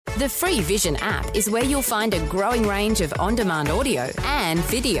The free Vision app is where you'll find a growing range of on-demand audio and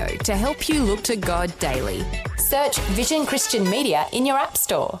video to help you look to God daily. Search Vision Christian Media in your app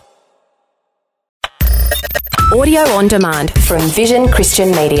store. Audio on demand from Vision Christian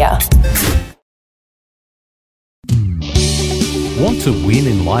Media. Want to win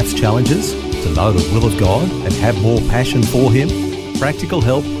in life's challenges? To know the will of God and have more passion for Him? Practical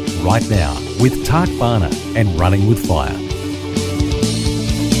help right now with Tak Bhana and Running with Fire.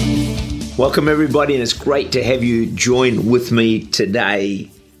 Welcome everybody, and it's great to have you join with me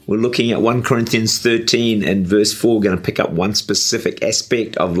today. We're looking at 1 Corinthians 13 and verse 4. We're going to pick up one specific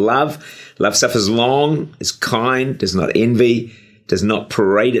aspect of love. Love suffers long, is kind, does not envy, does not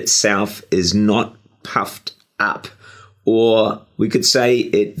parade itself, is not puffed up. Or we could say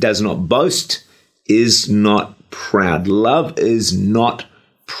it does not boast, is not proud. Love is not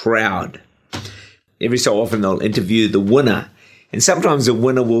proud. Every so often they'll interview the winner, and sometimes the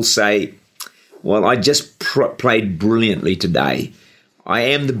winner will say, well, I just played brilliantly today. I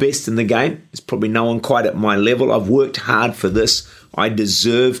am the best in the game. There's probably no one quite at my level. I've worked hard for this. I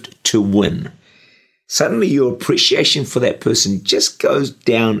deserved to win. Suddenly your appreciation for that person just goes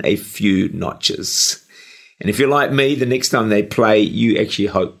down a few notches. And if you're like me, the next time they play, you actually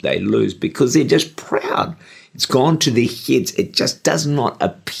hope they lose because they're just proud. It's gone to their heads. It just does not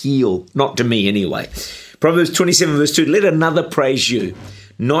appeal, not to me anyway. Proverbs 27 verse 2, let another praise you,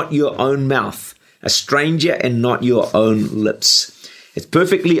 not your own mouth, a stranger and not your own lips. It's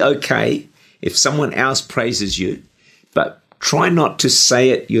perfectly okay if someone else praises you, but try not to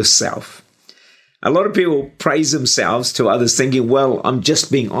say it yourself. A lot of people praise themselves to others thinking, well, I'm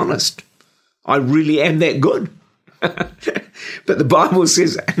just being honest. I really am that good. But the Bible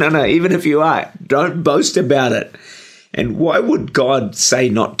says, no, even if you are, don't boast about it. And why would God say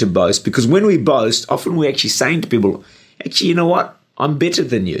not to boast? Because when we boast, often we're actually saying to people, actually, you know what? I'm better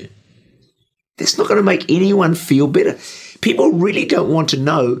than you. That's not going to make anyone feel better. People really don't want to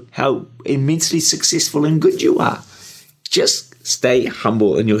know how immensely successful and good you are. Just stay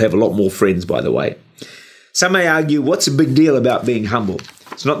humble and you'll have a lot more friends, by the way. Some may argue, what's the big deal about being humble?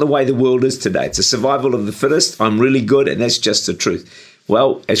 It's not the way the world is today. It's a survival of the fittest. I'm really good, and that's just the truth.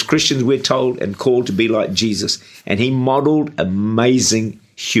 Well, as Christians, we're told and called to be like Jesus, and He modeled amazing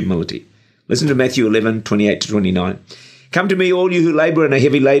humility. Listen to Matthew 11, 28 to 29. Come to me, all you who labor and are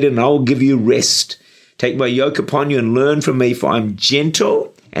heavy laden, and I will give you rest. Take my yoke upon you and learn from me, for I'm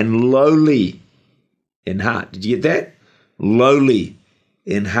gentle and lowly in heart. Did you get that? Lowly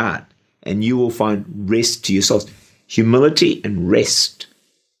in heart, and you will find rest to your souls. Humility and rest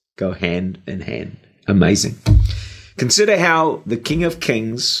go hand in hand. Amazing. Consider how the King of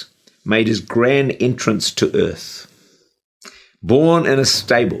Kings made his grand entrance to earth. Born in a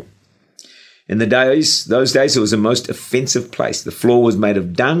stable. In those days, it was the most offensive place. The floor was made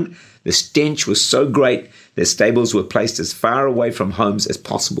of dung. The stench was so great that stables were placed as far away from homes as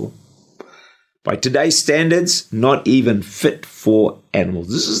possible. By today's standards, not even fit for animals.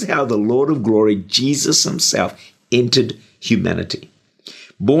 This is how the Lord of Glory, Jesus Himself, entered humanity.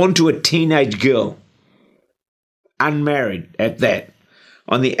 Born to a teenage girl, unmarried at that,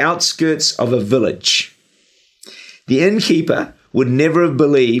 on the outskirts of a village. The innkeeper would never have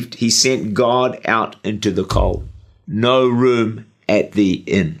believed He sent God out into the cold. No room at the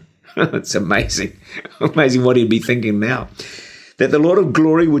inn. It's amazing. Amazing what he'd be thinking now. That the Lord of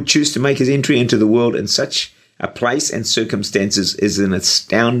Glory would choose to make His entry into the world in such a place and circumstances is an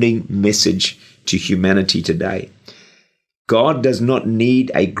astounding message to humanity today. God does not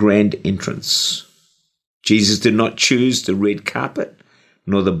need a grand entrance. Jesus did not choose the red carpet,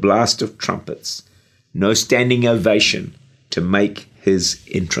 nor the blast of trumpets, no standing ovation to make His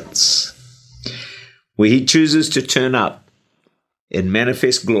entrance. Where He chooses to turn up in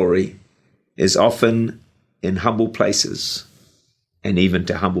manifest glory is often in humble places and even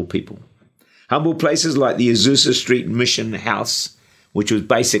to humble people. Humble places like the Azusa Street Mission House, which was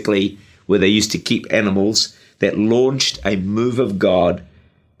basically where they used to keep animals, that launched a move of God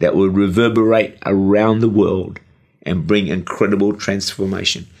that would reverberate around the world and bring incredible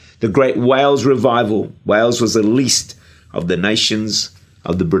transformation. The Great Wales Revival. Wales was the least of the nations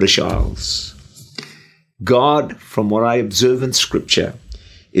of the British Isles. God, from what I observe in Scripture,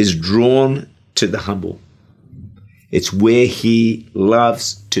 is drawn to the humble. It's where He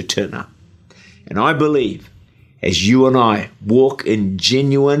loves to turn up. And I believe as you and I walk in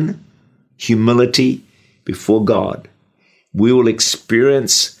genuine humility before God, we will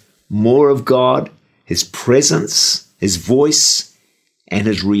experience more of God, His presence, His voice, and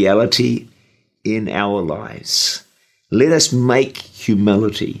His reality in our lives. Let us make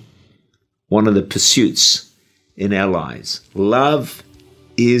humility one of the pursuits in our lives. Love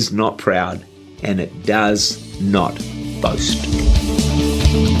is not proud, and it does not boast.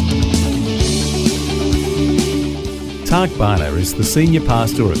 Tak Bhana is the Senior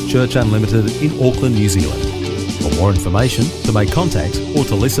Pastor of Church Unlimited in Auckland, New Zealand. For more information, to make contact or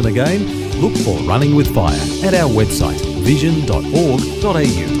to listen again, look for Running with Fire at our website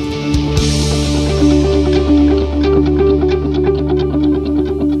vision.org.au.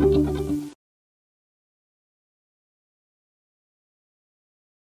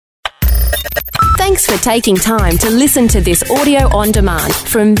 Thanks for taking time to listen to this audio on demand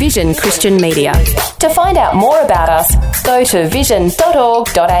from Vision Christian Media. To find out more about us, go to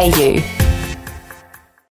vision.org.au.